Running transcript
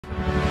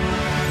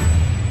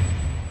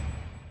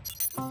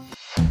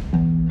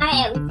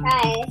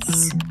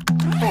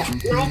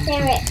My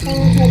favorite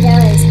thing to do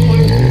is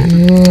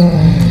camping.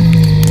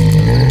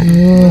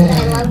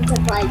 I love to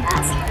play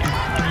basketball.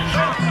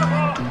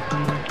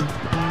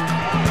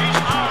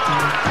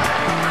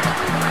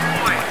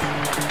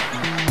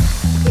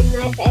 And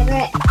my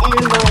favorite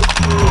animal is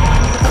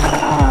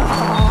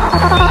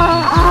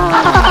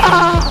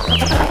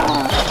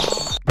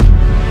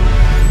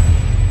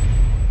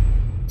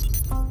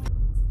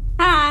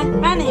Hi,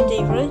 my name's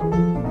Avery.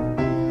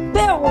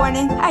 Fair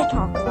warning, I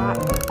talk a lot.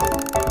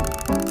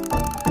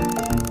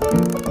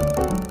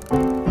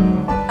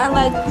 I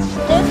like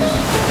Disney,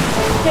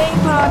 Harry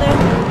Potter,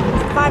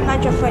 and Five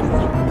Nights at Freddy's.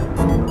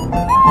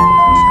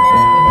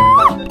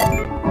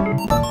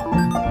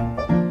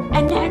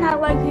 And then I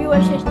like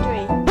US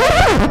history.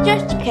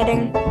 Just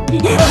kidding.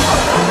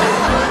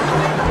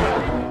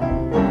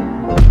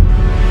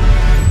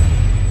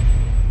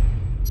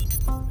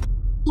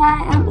 Hi,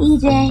 I'm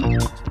EJ.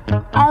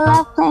 I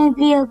love playing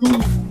video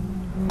games.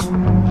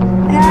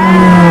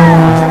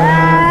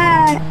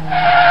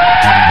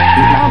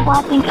 You love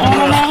watching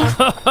anime?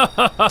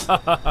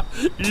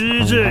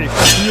 EJ、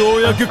よ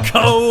うやく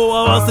顔を合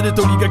わせる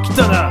時が来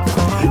たな。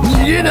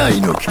逃げない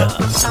のか。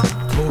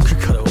遠く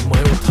からお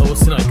前を倒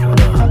せないから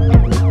な。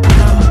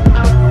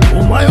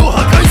お前を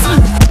破壊す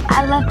る。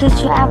I love to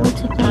travel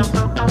to places.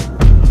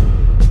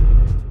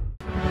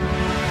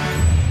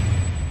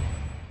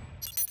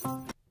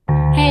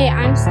 Hey,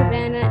 I'm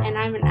Savannah and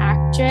I'm an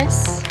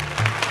actress.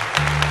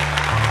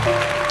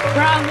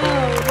 Bravo,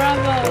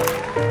 bravo.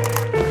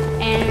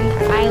 And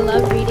I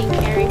love reading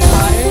Harry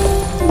Potter.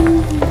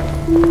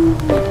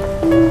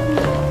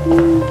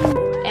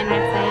 And I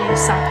play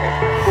soccer.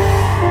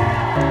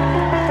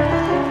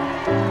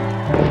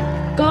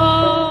 Go!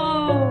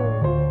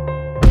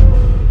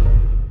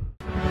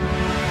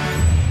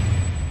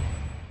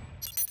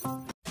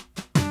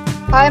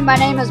 Hi, my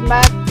name is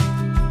Matt.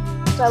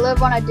 I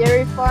live on a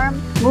dairy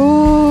farm.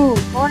 Moo!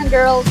 Morning,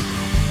 girls.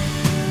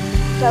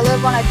 I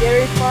live on a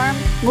dairy farm.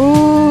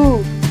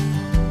 Moo!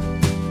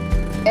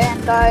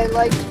 And I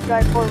like to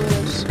drive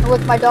four-wheelers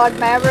with my dog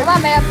Maverick. Come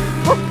on, man.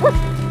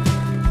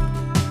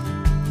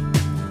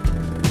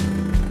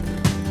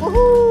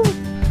 Woohoo!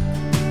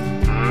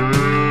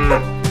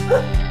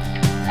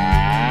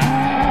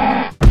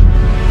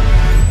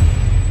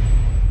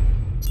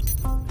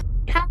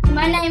 Hi,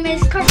 my name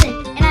is Carson,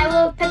 and I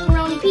love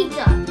pepperoni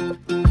pizza.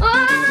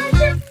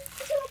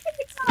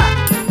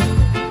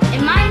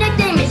 And my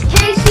nickname is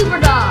K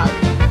Superdog.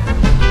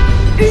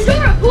 Is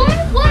there a point?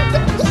 What's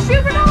up,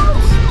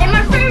 Superdogs? And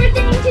my favorite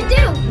thing to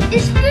do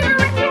is spin around.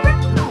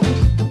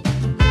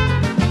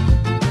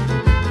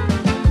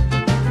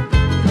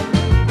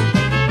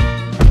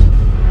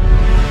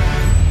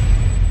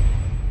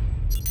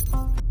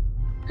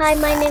 Hi,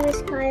 my name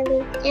is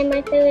Kylie, and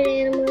my favorite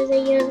animal is a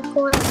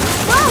unicorn.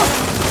 Whoa!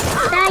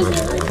 That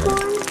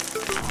unicorn!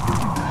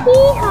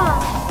 Yeehaw!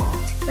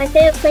 My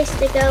favorite place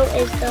to go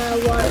is the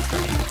water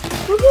park.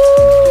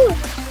 Woohoo!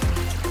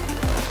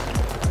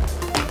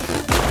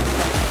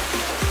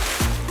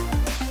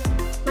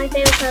 My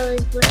favorite color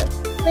is blue.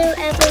 Blue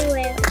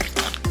everywhere.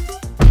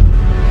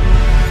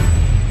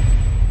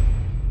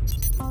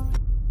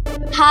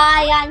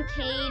 Hi, I'm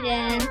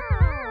Kaden.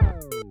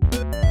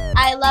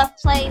 I love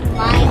playing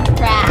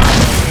Minecraft.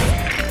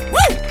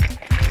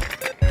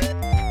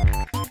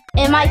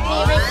 And my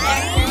favorite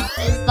character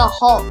is the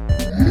Hulk.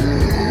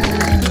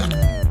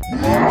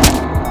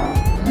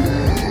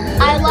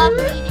 I love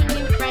meeting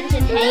new friends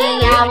and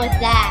hanging out with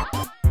that.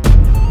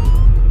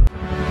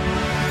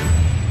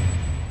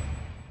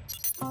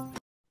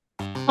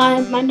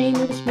 Hi, my name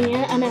is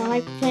Mia and I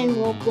like playing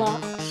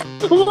Roblox.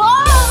 Whoa!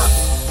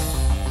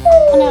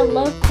 And I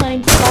love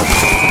playing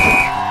soccer.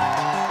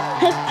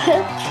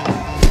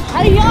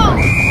 Hiya!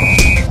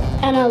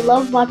 And I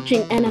love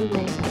watching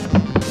anime.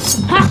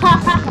 Ha ha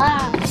ha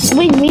ha!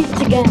 We meet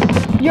again.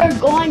 You're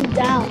going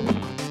down.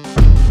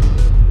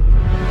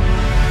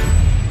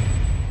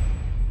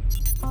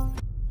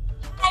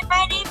 Hi,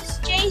 my name is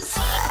JC.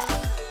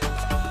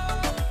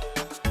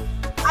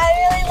 I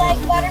really like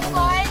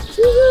butterflies.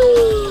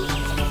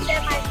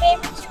 And my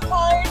favorite two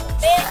colors,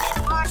 red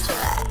and orange.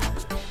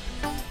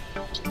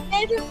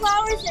 Favorite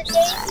flowers are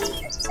daisies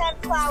and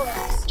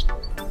sunflowers.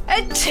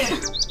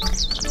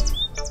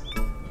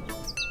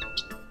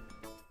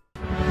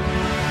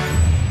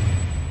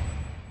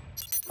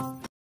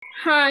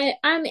 Hi,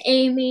 I'm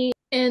Amy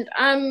and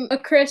I'm a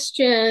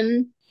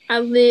Christian. I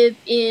live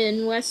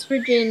in West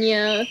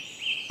Virginia,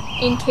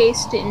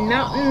 encased in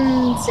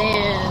mountains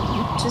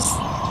and just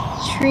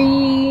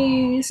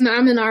trees. And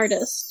I'm an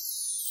artist.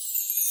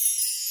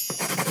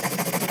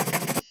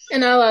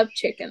 And I love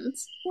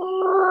chickens.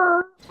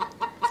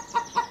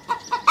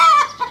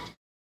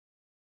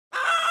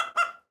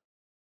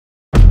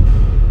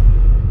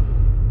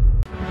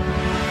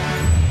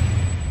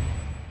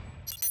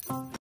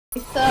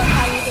 What's up?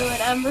 How you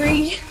doing? I'm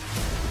Bree.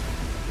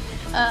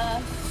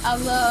 I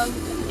love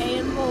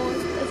animals,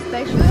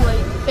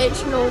 especially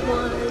fictional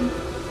ones,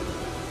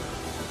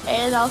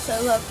 and also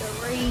love to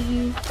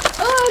read.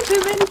 Oh, too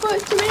many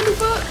books!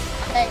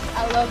 Hey,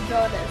 I love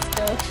drawing that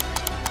stuff.